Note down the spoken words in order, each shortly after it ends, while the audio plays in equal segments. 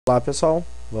Olá pessoal,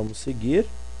 vamos seguir.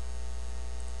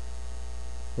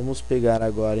 Vamos pegar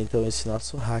agora então esse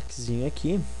nosso hackzinho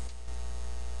aqui.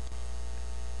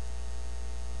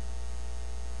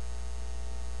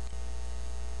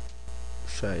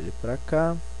 Puxar ele para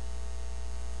cá.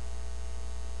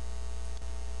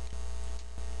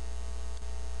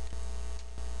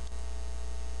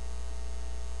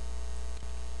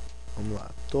 Vamos lá,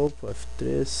 topo,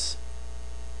 F3.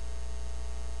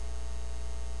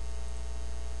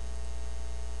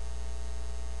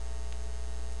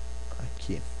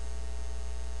 Aqui.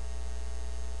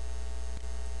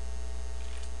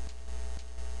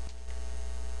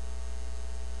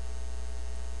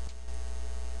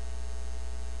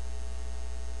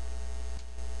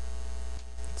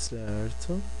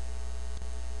 Certo. Um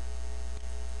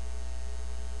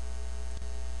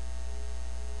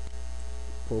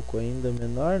pouco ainda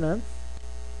menor, né?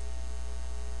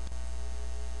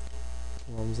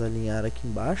 Vamos alinhar aqui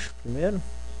embaixo primeiro.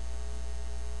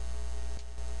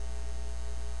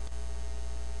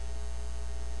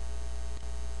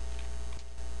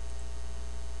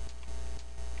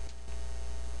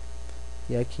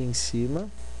 E aqui em cima,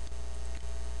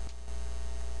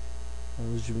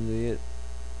 vamos diminuir aqui.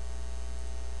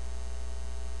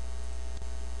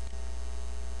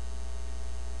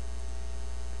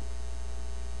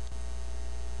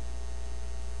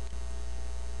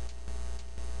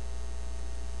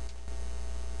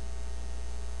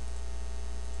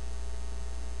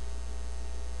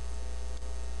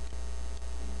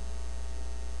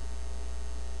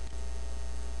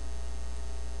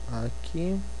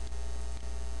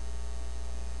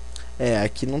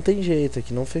 Aqui não tem jeito,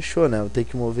 aqui não fechou, né? Vou ter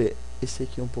que mover esse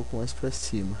aqui um pouco mais pra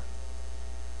cima.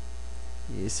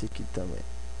 E esse aqui também.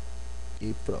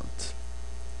 E pronto.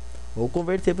 Vou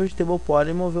converter para table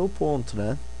poly e mover o ponto,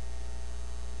 né?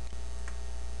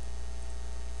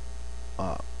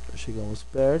 Ó, chegamos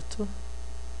perto.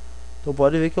 Então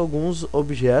pode ver que alguns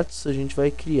objetos a gente vai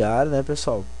criar, né,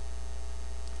 pessoal?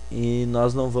 E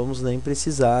nós não vamos nem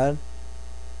precisar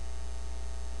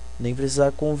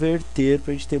converter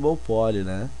para table poly,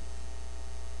 né?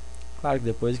 Claro que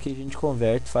depois que a gente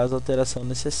converte, faz a alteração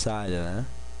necessária, né?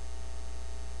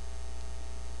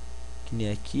 Que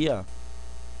nem aqui, ó.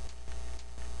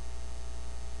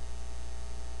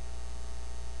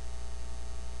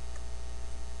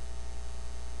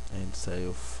 A gente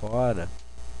saiu fora.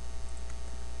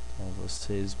 Então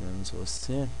vocês menos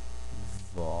você.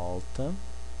 Volta.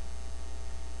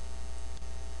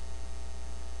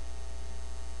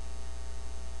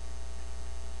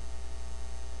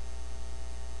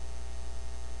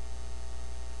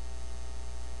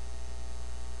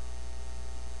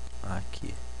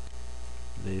 Aqui.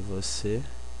 Daí você.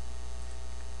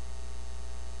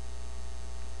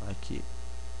 Aqui.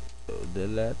 Eu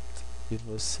deleto. E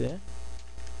você.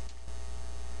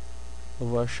 Eu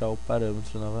vou achar o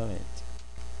parâmetro novamente.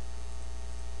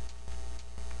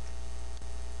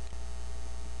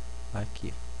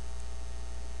 Aqui.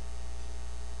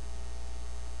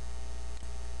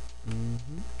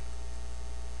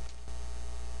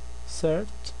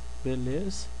 Certo.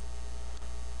 Beleza.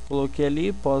 Coloquei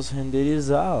ali, posso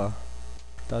renderizar, ó.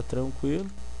 Tá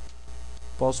tranquilo.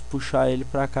 Posso puxar ele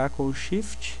pra cá com o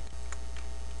Shift.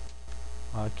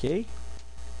 Ok.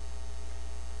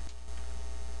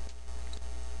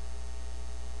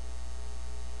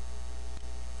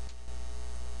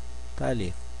 Tá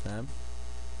ali, né?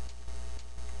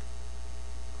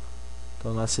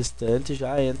 Então nossa estante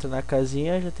já entra na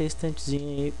casinha, já tem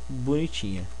estantezinha aí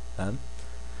bonitinha, tá?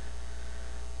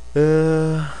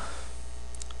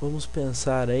 Vamos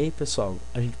pensar aí, pessoal.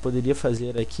 A gente poderia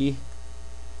fazer aqui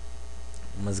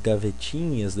umas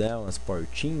gavetinhas, né? Umas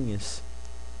portinhas.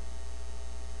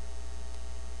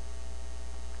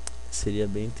 Seria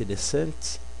bem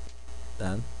interessante,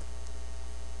 tá?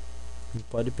 A gente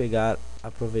pode pegar,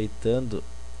 aproveitando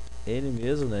ele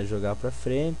mesmo, né? Jogar pra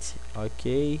frente,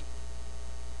 ok.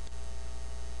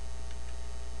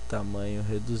 Tamanho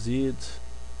reduzido.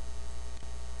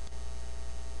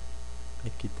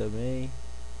 Aqui também.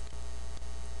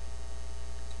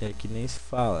 E aqui nem se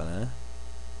fala, né?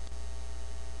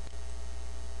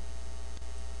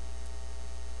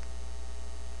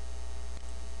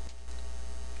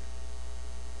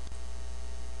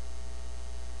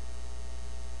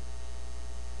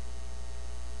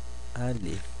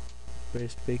 Ali.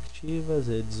 Perspectivas,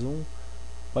 zoom.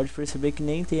 Pode perceber que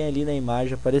nem tem ali na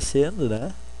imagem aparecendo,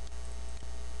 né?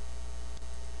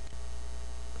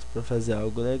 Para fazer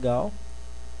algo legal.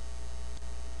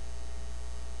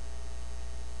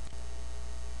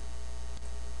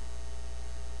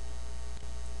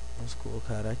 Vamos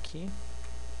colocar aqui.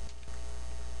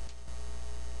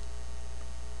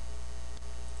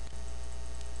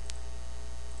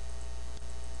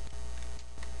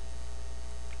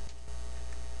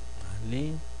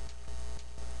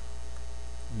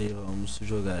 vamos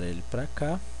jogar ele pra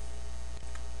cá.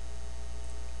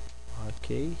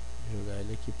 Ok, jogar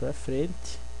ele aqui pra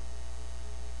frente.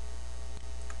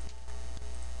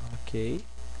 Ok.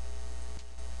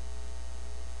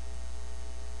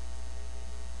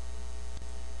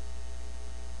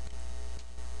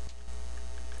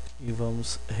 E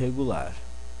vamos regular.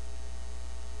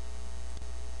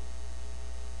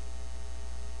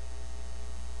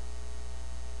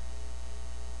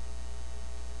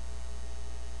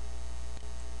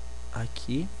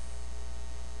 Aqui.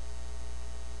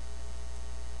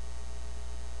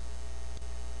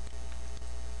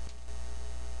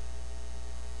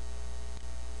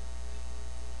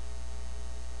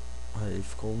 Aí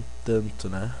ficou um tanto,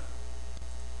 né?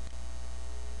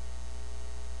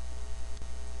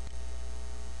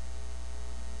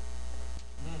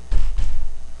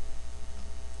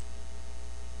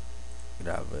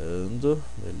 Gravando,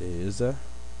 beleza.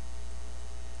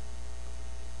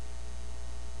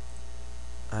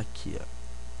 Aqui, ó.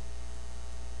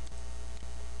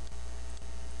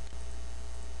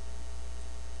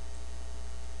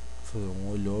 Vou fazer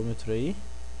um olhômetro aí.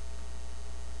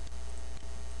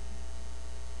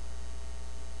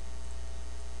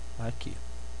 Aqui,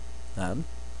 tá?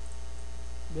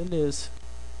 Beleza.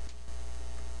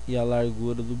 E a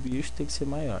largura do bicho tem que ser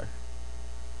maior.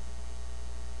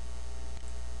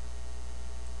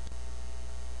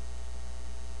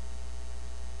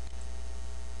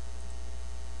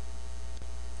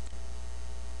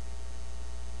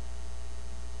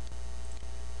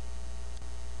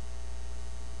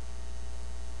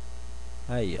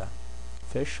 Aí, ó.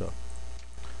 Fechou.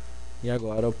 E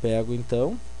agora eu pego,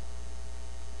 então.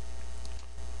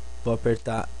 Vou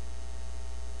apertar.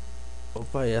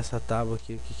 Opa, e essa tábua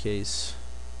aqui, o que é isso?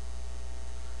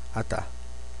 Ah, tá.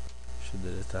 Deixa eu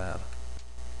deletar ela.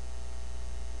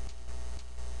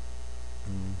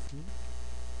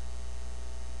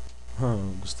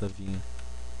 Gustavinho.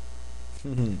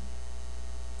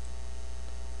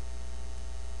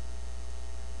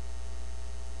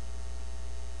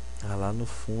 Ah, lá no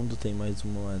fundo tem mais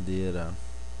uma madeira.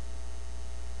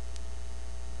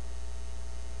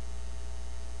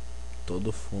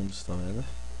 Todo fundo, estão vendo?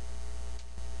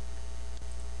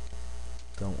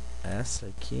 Então, essa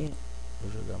aqui,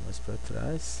 vou jogar mais pra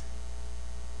trás.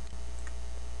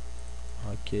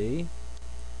 Ok.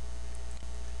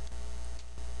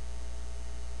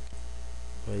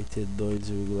 Vai ter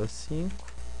 2,5.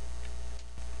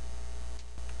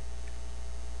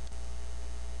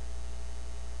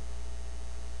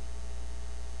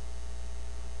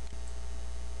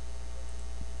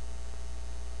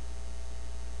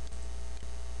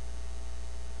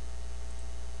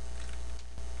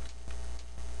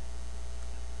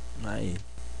 Aí.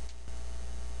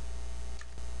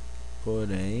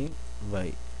 Porém,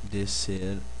 vai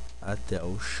descer até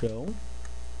o chão.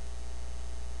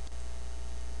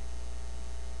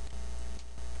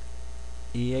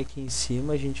 E aqui em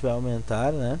cima a gente vai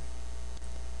aumentar, né,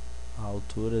 a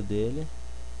altura dele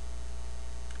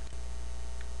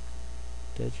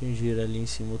até atingir ali em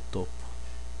cima o topo.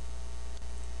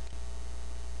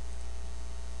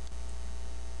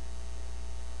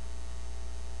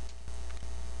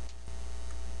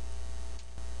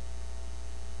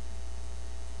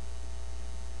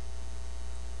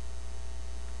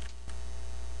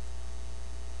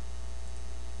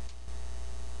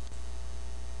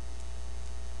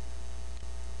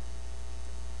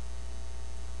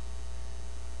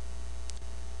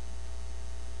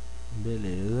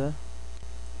 Beleza.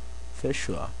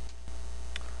 Fechou.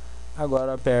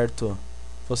 Agora aperto,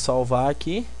 vou salvar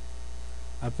aqui.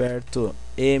 Aperto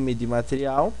M de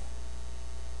material.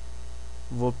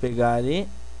 Vou pegar ali.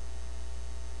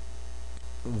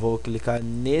 Vou clicar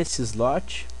nesse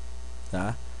slot,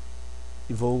 tá?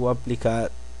 E vou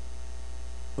aplicar.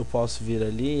 Eu posso vir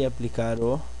ali e aplicar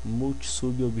o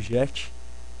Multi-Sub Object,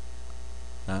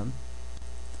 tá?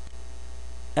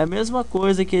 É a mesma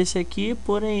coisa que esse aqui,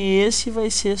 porém esse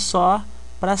vai ser só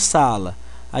para sala.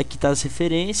 Aqui tá as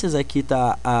referências, aqui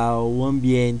tá o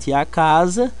ambiente e a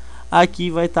casa, aqui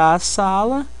vai estar a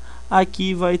sala,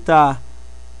 aqui vai estar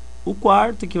o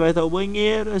quarto, aqui vai estar o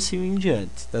banheiro, assim em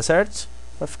diante, tá certo?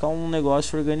 Para ficar um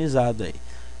negócio organizado aí.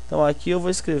 Então aqui eu vou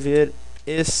escrever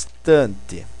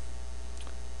estante.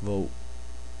 Vou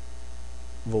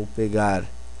pegar,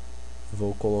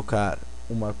 vou colocar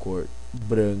uma cor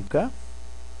branca,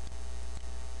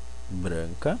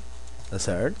 tá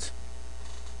certo?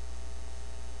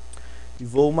 E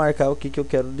vou marcar o que eu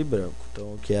quero de branco.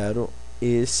 Então eu quero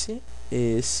esse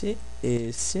e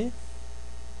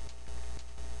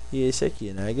esse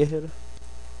aqui, né, guerreiro?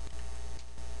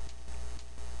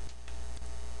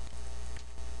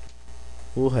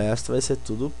 O resto vai ser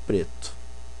tudo preto,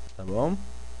 tá bom?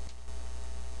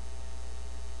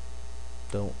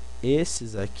 Então,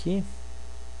 esses aqui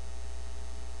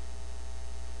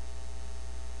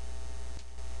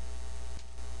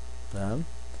tá?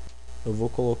 Eu vou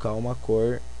colocar uma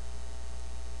cor,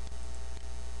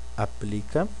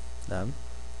 aplica, tá?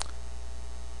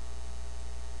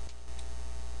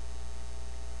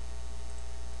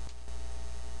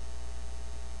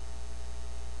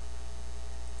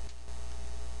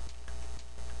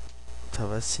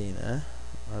 Tava assim, né?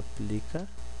 Aplica.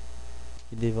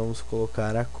 E daí vamos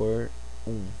colocar a cor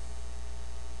 1.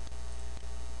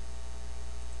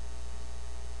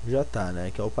 Já tá, né?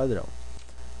 Que é o padrão.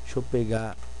 Deixa eu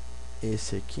pegar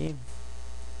esse aqui.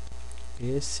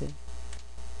 Esse.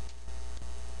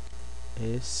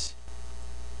 Esse.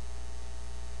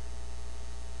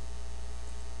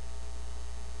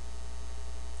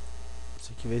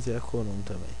 Esse aqui vai ser a cor 1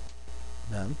 também,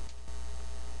 né?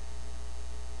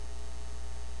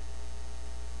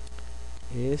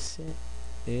 Esse.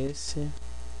 Esse.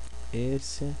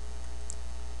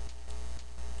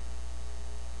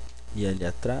 E ali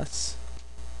atrás,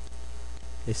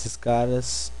 esses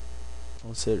caras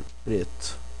vão ser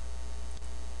preto,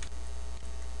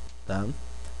 tá?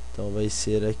 Então vai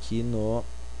ser aqui no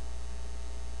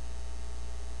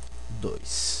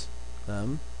 2, tá?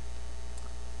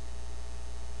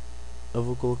 Eu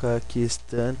vou colocar aqui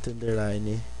estante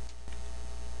underline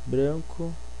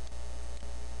branco,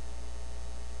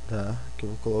 tá? Que eu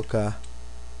vou colocar,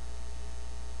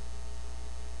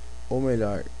 ou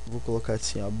melhor, vou colocar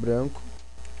assim, ó, branco,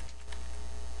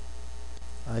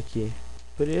 aqui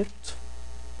preto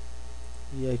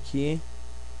e aqui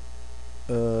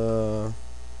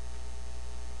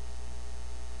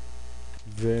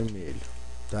vermelho,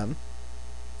 tá?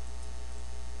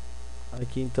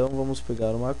 Aqui então vamos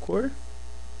pegar uma cor.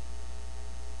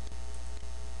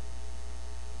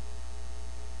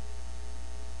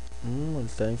 Ele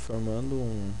está informando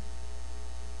um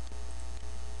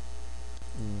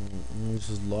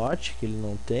slot que ele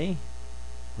não tem,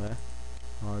 né?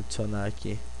 Vamos adicionar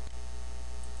aqui.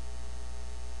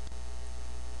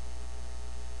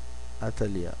 Ah, tá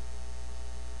ali, ó.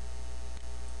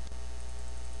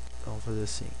 Então vamos fazer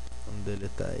assim. Vamos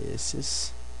deletar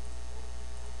esses.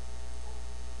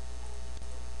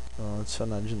 Vamos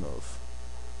adicionar de novo.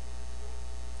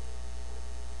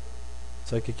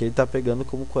 Só que aqui ele tá pegando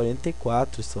como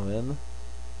 44, estão vendo?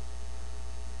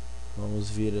 Vamos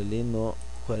vir ali no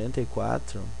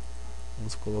 44.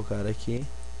 Vamos colocar aqui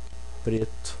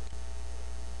preto.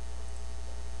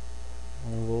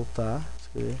 Vamos voltar,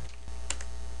 escrever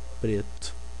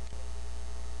preto.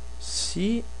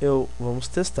 Se eu, vamos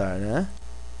testar, né?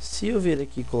 Se eu vir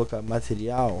aqui e colocar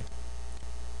material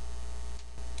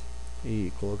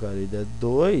e colocar ida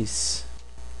 2,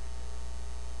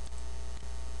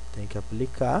 tem que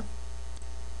aplicar,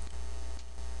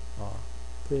 ó,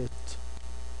 preto,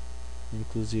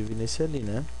 inclusive nesse ali,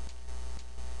 né?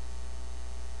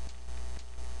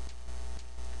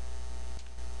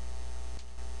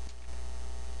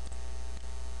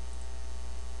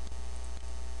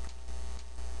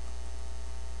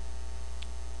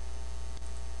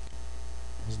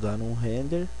 Vamos dar um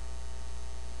render,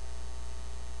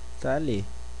 tá ali.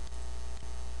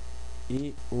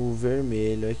 E o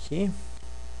vermelho aqui,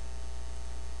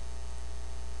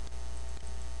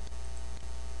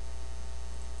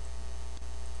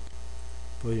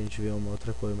 depois a gente vê uma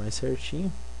outra cor mais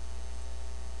certinho.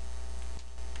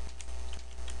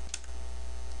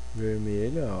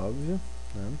 Vermelho, é óbvio,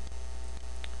 né?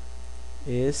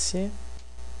 Esse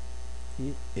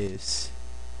e esse.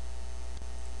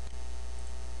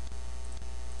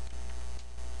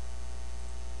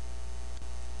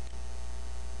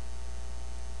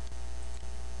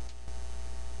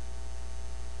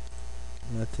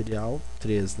 Material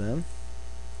 3, né?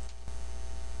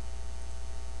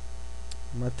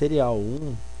 Material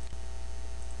 1.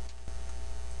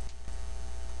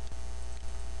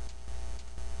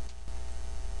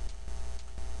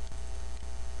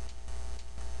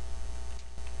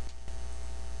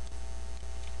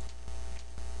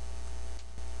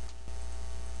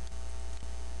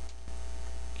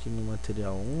 Aqui no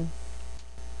material 1.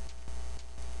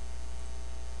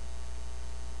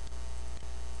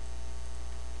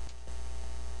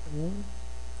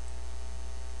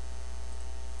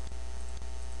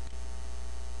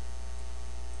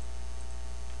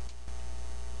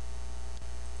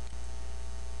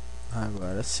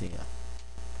 Agora sim, ó.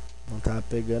 Não tava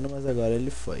pegando, mas agora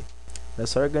ele foi. É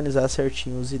só organizar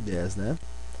certinho os ideias, né?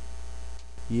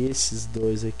 E esses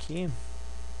dois aqui,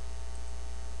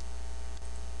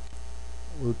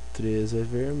 o 3 é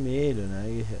vermelho, né,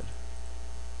 guerreiro?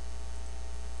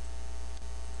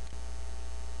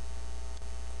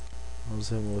 Vamos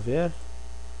remover.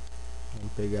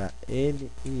 Vamos pegar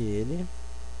ele e ele.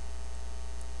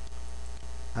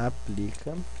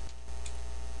 Aplica.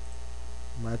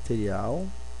 Material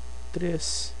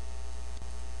 3.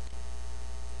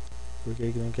 Por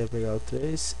que não quer pegar o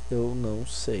 3? Eu não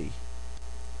sei.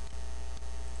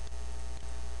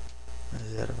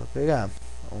 Mas era pra pegar.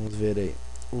 Vamos ver aí.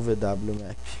 O VW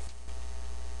Map.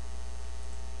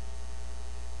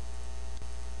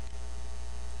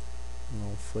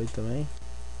 Não foi também?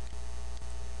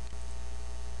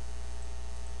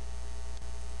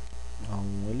 O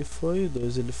 1 ele foi, o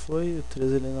 2 ele foi, o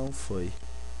 3 ele não foi.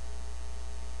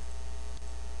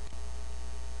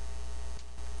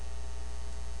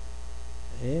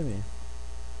 M?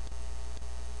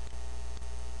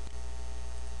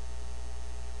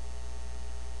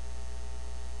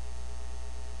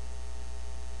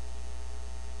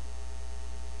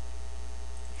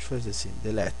 Deixa eu fazer assim,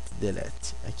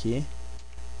 delete. Aqui,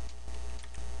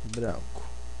 branco.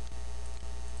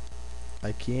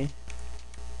 Aqui,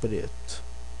 preto.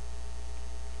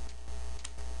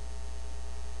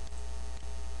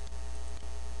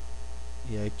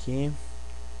 E aqui,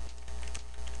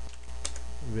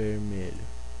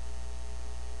 vermelho.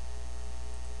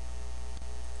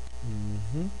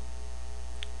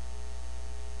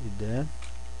 E dá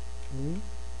 1,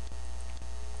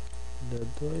 dá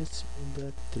 2 e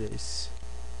dá 3.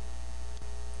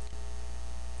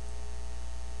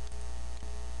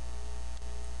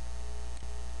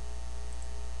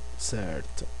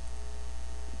 Certo.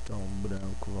 Então,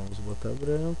 branco, vamos botar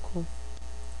branco.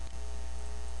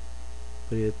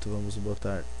 Preto, vamos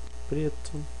botar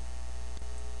preto.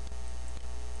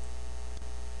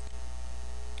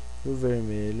 E o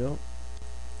vermelho,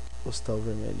 postar o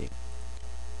vermelhinho.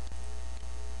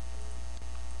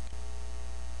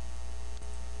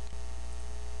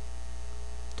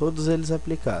 Todos eles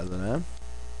aplicados, né?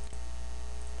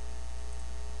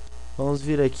 Vamos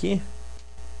vir aqui.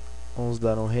 Vamos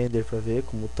dar um render para ver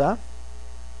como tá.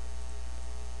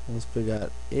 Vamos pegar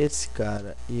esse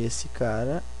cara e esse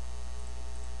cara.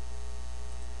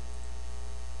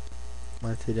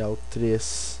 Material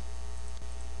 3.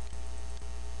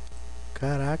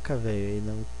 Caraca, velho,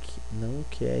 ele não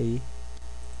quer ir.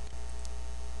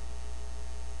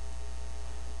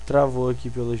 Travou aqui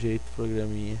pelo jeito o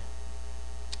programinha.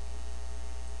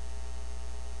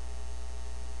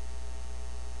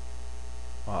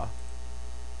 Ó.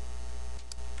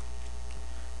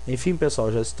 Enfim,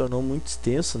 pessoal, já se tornou muito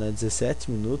extenso, né?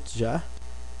 17 minutos já,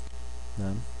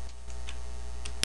 né?